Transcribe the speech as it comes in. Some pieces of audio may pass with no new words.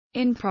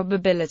In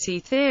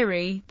probability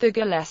theory, the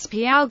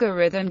Gillespie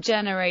algorithm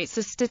generates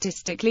a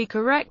statistically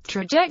correct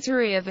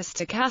trajectory of a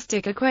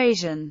stochastic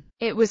equation.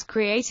 It was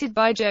created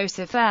by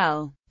Joseph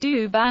L.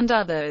 Doob and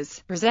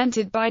others,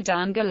 presented by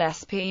Dan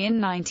Gillespie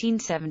in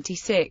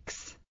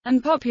 1976,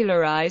 and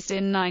popularized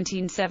in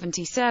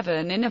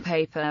 1977 in a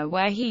paper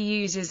where he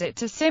uses it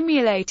to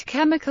simulate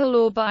chemical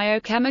or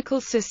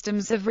biochemical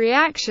systems of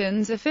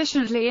reactions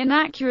efficiently and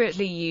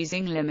accurately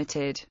using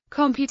limited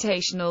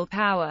computational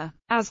power.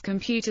 As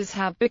computers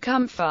have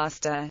become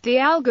faster, the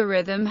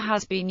algorithm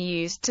has been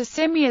used to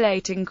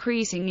simulate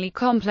increasingly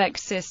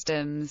complex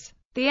systems.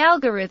 The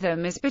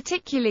algorithm is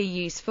particularly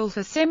useful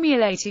for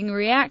simulating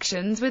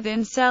reactions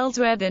within cells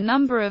where the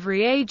number of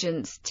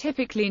reagents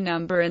typically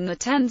number in the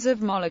tens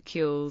of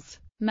molecules.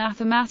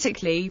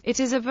 Mathematically, it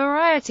is a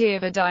variety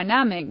of a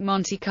dynamic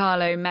Monte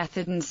Carlo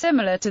method and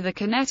similar to the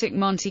kinetic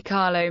Monte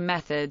Carlo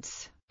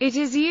methods. It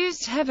is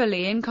used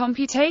heavily in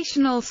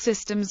computational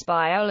systems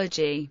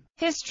biology.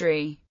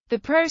 History. The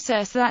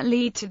process that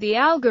led to the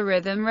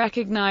algorithm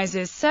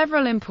recognizes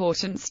several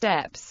important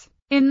steps.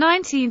 In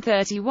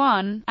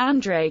 1931,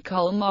 Andrei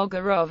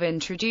Kolmogorov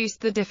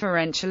introduced the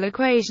differential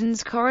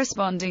equations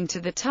corresponding to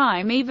the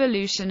time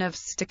evolution of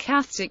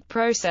stochastic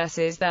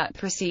processes that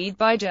proceed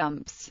by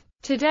jumps,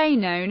 today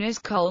known as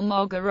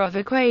Kolmogorov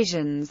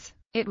equations.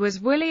 It was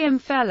William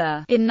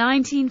Feller, in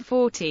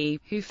 1940,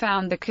 who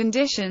found the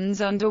conditions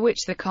under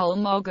which the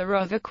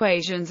Kolmogorov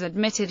equations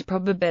admitted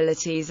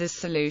probabilities as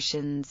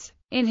solutions.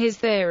 In his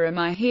theorem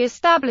I, he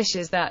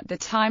establishes that the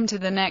time to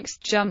the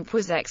next jump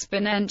was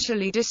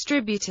exponentially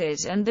distributed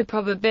and the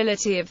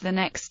probability of the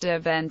next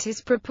event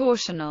is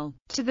proportional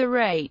to the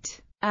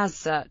rate. As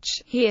such,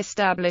 he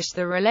established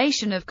the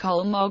relation of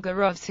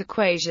Kolmogorov's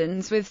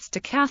equations with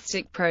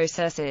stochastic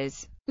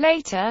processes.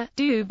 Later,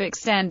 Doob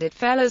extended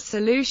Feller's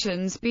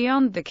solutions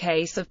beyond the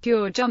case of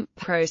pure jump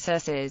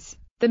processes.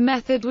 The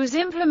method was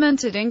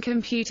implemented in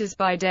computers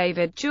by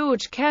David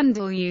George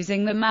Kendall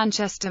using the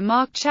Manchester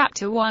Mark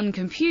Chapter 1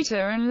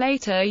 computer and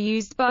later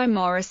used by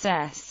Morris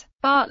S.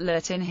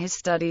 Bartlett in his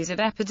studies of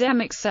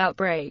epidemics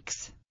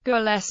outbreaks.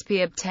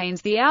 Gillespie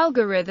obtains the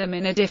algorithm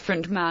in a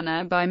different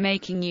manner by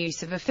making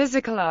use of a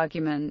physical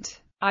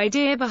argument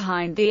idea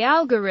behind the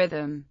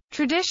algorithm.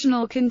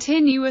 Traditional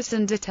continuous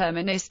and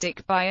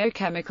deterministic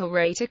biochemical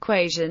rate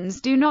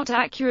equations do not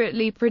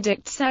accurately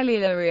predict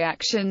cellular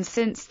reactions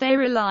since they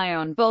rely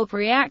on bulk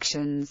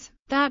reactions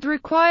that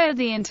require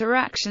the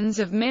interactions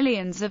of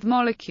millions of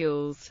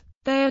molecules.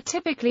 They are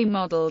typically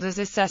modeled as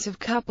a set of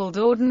coupled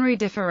ordinary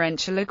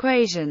differential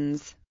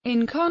equations.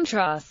 In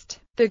contrast,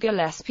 the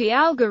Gillespie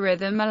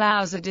algorithm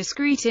allows a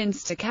discrete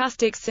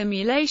stochastic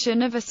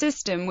simulation of a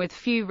system with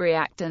few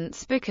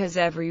reactants because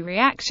every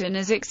reaction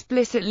is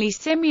explicitly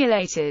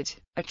simulated.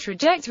 A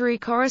trajectory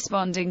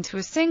corresponding to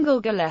a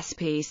single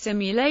Gillespie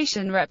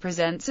simulation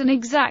represents an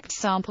exact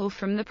sample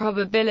from the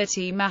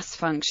probability mass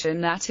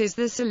function that is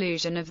the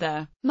solution of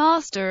the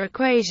master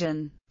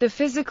equation. The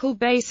physical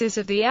basis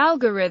of the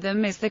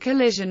algorithm is the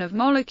collision of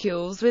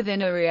molecules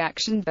within a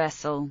reaction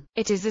vessel.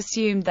 It is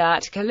assumed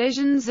that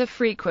collisions are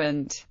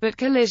frequent, but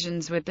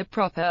collisions with the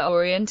proper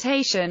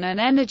orientation and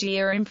energy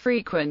are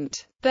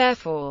infrequent.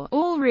 Therefore,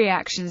 all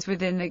reactions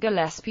within the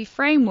Gillespie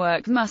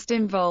framework must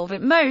involve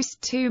at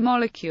most 2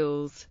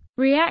 molecules.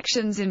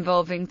 Reactions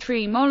involving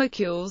 3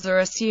 molecules are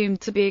assumed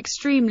to be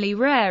extremely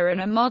rare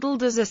and are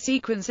modeled as a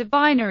sequence of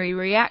binary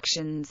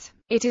reactions.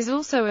 It is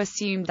also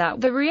assumed that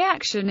the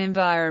reaction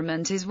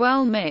environment is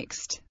well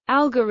mixed.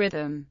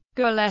 Algorithm.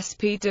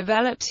 Gillespie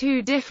developed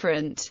 2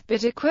 different,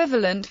 but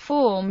equivalent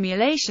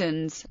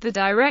formulations, the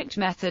direct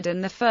method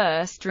and the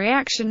first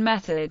reaction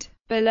method.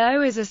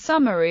 Below is a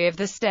summary of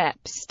the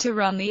steps to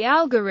run the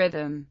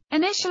algorithm.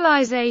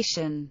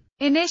 Initialization.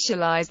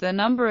 Initialize the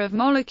number of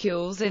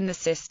molecules in the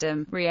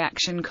system,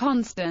 reaction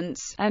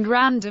constants, and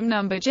random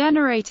number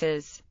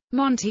generators.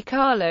 Monte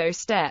Carlo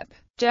step.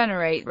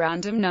 Generate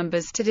random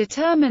numbers to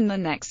determine the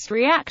next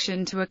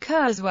reaction to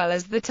occur as well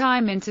as the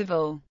time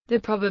interval.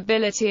 The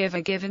probability of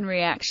a given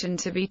reaction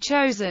to be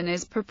chosen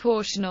is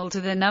proportional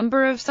to the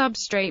number of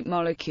substrate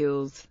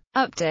molecules.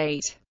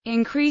 Update.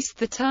 Increase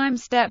the time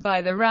step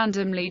by the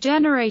randomly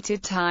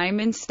generated time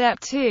in step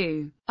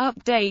 2.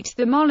 Update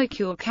the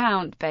molecule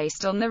count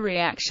based on the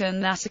reaction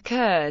that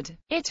occurred.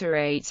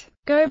 Iterate.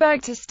 Go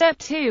back to step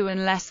 2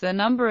 unless the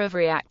number of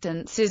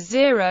reactants is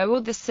 0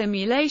 or the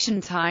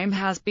simulation time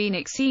has been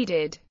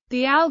exceeded.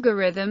 The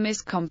algorithm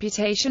is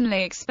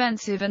computationally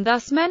expensive and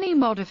thus many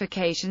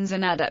modifications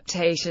and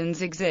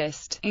adaptations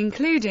exist,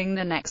 including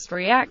the next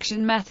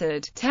reaction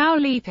method, tau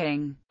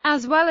leaping,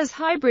 as well as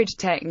hybrid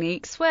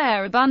techniques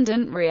where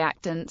abundant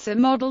reactants are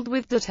modeled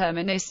with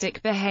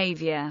deterministic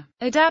behavior.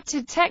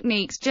 Adapted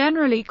techniques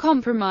generally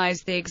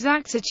compromise the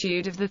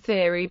exactitude of the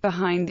theory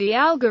behind the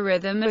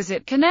algorithm as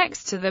it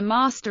connects to the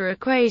master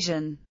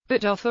equation,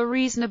 but offer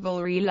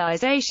reasonable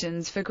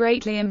realizations for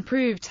greatly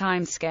improved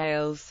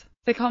timescales.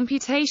 The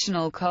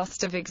computational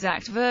cost of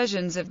exact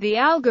versions of the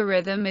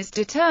algorithm is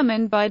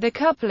determined by the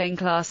coupling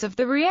class of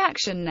the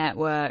reaction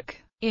network.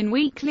 In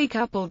weakly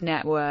coupled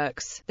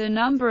networks, the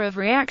number of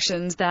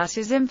reactions that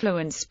is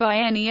influenced by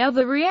any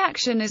other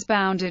reaction is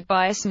bounded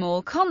by a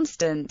small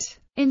constant.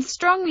 In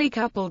strongly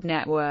coupled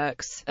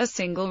networks, a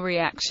single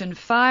reaction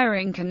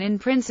firing can in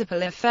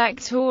principle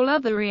affect all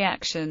other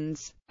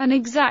reactions. An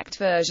exact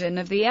version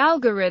of the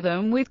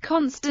algorithm with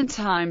constant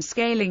time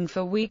scaling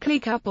for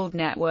weakly coupled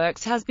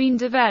networks has been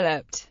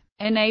developed,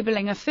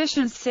 enabling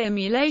efficient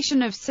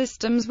simulation of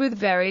systems with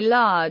very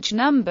large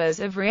numbers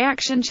of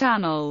reaction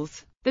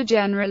channels. The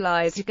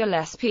generalized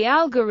Gillespie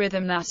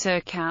algorithm that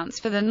accounts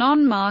for the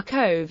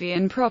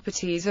non-Markovian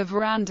properties of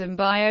random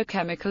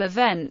biochemical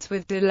events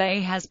with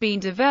delay has been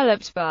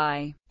developed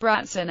by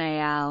Bratson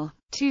al.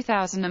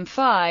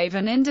 2005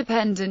 and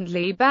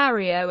independently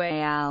Barrio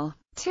al.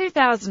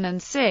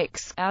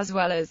 2006, as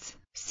well as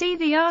see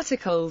the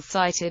articles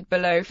cited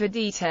below for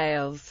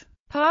details.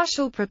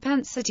 Partial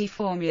propensity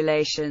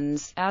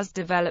formulations, as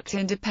developed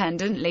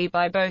independently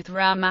by both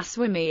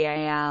Ramaswamy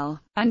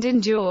al. and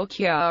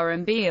Indjokia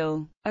and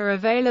Beal, are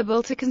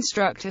available to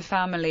construct a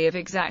family of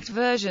exact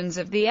versions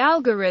of the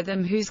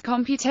algorithm whose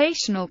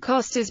computational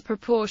cost is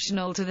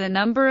proportional to the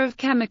number of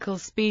chemical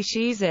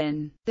species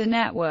in the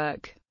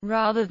network,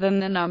 rather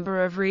than the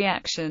number of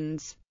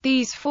reactions.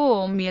 These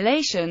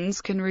formulations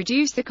can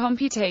reduce the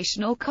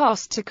computational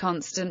cost to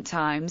constant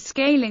time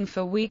scaling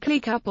for weakly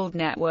coupled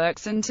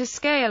networks and to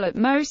scale at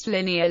most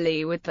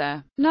linearly with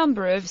the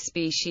number of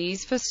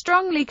species for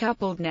strongly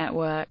coupled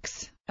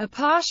networks. A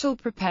partial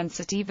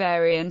propensity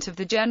variant of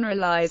the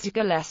generalized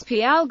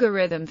Gillespie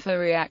algorithm for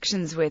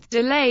reactions with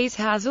delays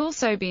has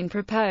also been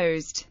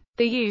proposed.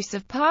 The use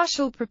of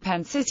partial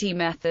propensity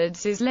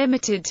methods is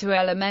limited to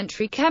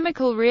elementary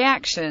chemical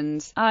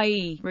reactions,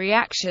 i.e.,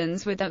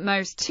 reactions with at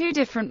most two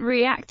different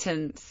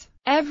reactants.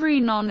 Every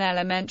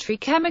non-elementary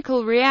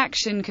chemical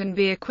reaction can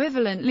be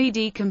equivalently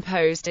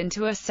decomposed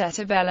into a set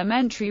of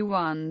elementary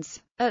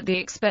ones, at the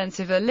expense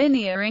of a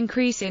linear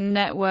increase in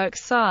network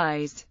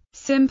size.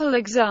 Simple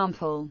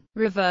example: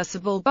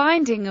 reversible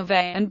binding of A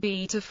and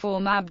B to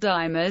form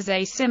abdimers.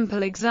 A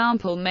simple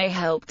example may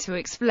help to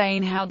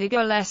explain how the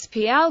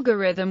Gillespie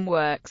algorithm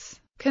works.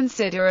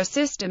 Consider a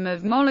system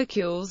of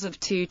molecules of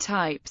two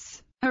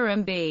types, A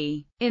and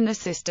B. In the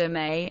system,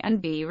 A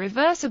and B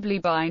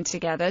reversibly bind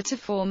together to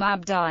form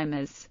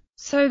abdimers.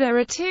 So there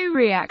are two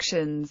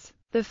reactions.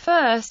 The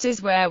first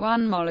is where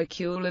one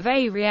molecule of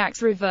A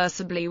reacts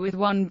reversibly with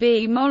one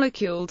B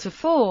molecule to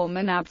form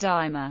an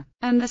abdimer,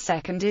 and the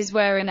second is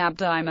where an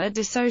abdimer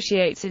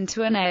dissociates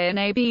into an A and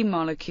AB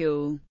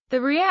molecule.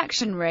 The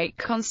reaction rate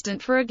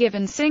constant for a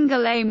given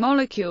single A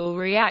molecule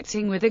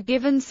reacting with a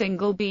given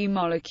single B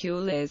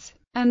molecule is,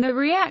 and the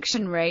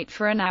reaction rate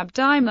for an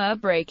abdimer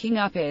breaking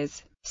up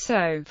is.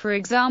 So, for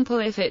example,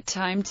 if at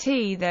time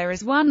t there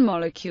is one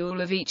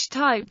molecule of each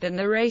type, then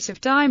the rate of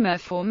dimer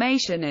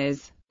formation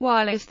is,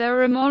 while if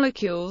there are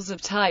molecules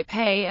of type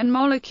A and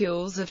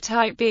molecules of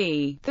type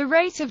B, the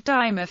rate of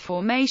dimer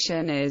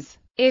formation is.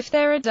 If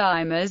there are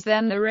dimers,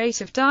 then the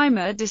rate of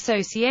dimer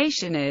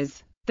dissociation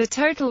is. The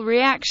total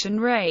reaction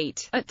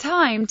rate at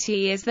time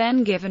t is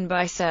then given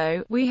by.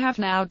 So, we have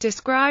now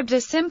described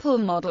a simple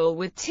model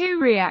with two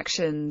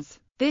reactions.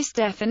 This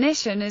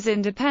definition is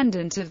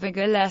independent of the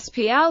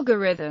Gillespie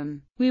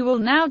algorithm. We will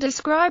now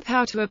describe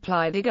how to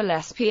apply the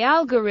Gillespie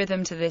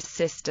algorithm to this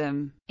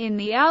system. In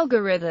the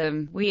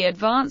algorithm, we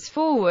advance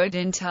forward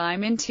in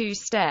time in two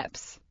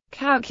steps,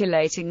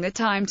 calculating the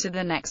time to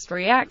the next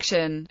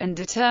reaction, and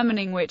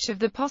determining which of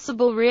the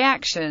possible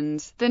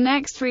reactions the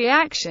next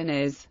reaction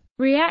is.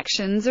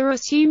 Reactions are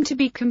assumed to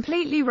be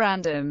completely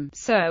random,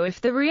 so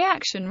if the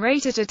reaction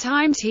rate at a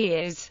time t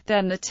is,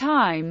 then the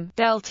time,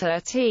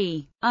 delta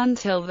t,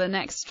 until the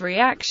next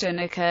reaction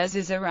occurs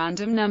is a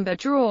random number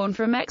drawn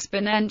from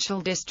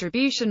exponential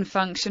distribution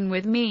function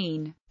with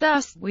mean.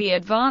 Thus, we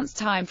advance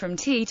time from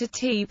t to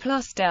t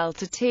plus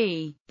delta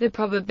t. The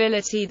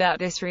probability that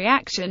this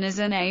reaction is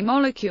an A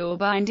molecule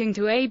binding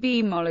to a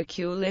B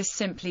molecule is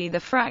simply the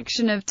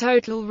fraction of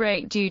total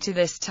rate due to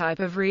this type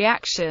of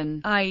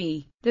reaction,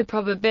 i.e., the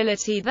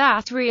probability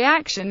that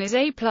reaction is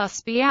A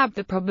plus B ab.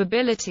 The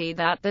probability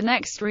that the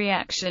next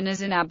reaction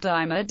is an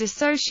abdimer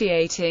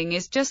dissociating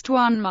is just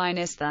 1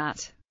 minus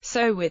that.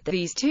 So with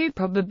these two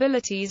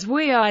probabilities,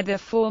 we either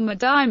form a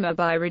dimer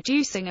by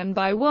reducing n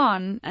by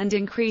 1 and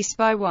increase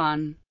by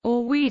 1,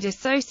 or we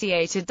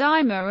dissociate a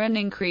dimer and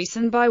increase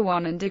n by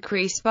 1 and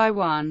decrease by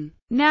 1.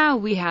 Now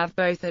we have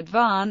both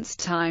advanced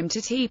time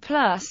to t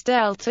plus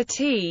delta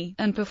t,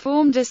 and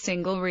performed a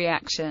single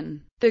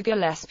reaction. The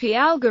Gillespie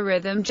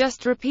algorithm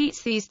just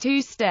repeats these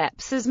two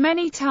steps as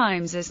many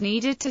times as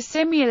needed to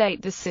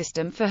simulate the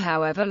system for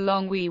however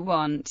long we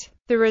want.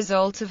 The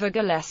result of a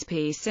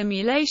Gillespie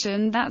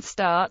simulation that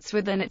starts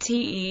with n at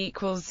t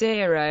equals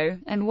 0,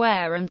 and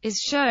where n is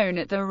shown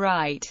at the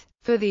right.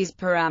 For these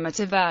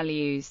parameter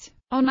values,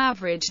 on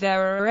average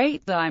there are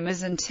 8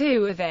 dimers and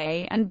 2 of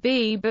A and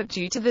B, but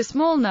due to the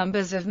small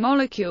numbers of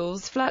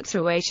molecules,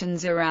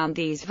 fluctuations around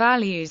these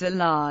values are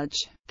large.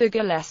 The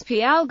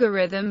Gillespie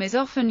algorithm is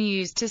often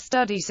used to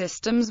study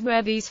systems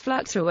where these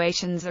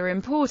fluctuations are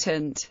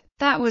important.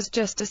 That was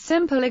just a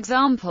simple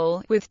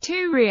example, with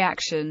 2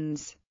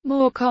 reactions.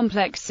 More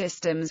complex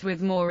systems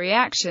with more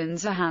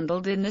reactions are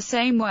handled in the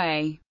same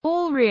way.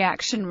 All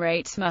reaction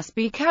rates must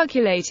be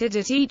calculated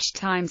at each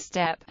time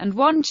step, and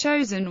one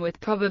chosen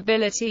with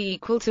probability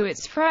equal to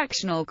its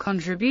fractional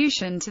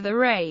contribution to the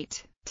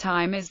rate.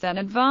 Time is then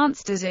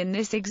advanced as in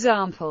this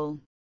example.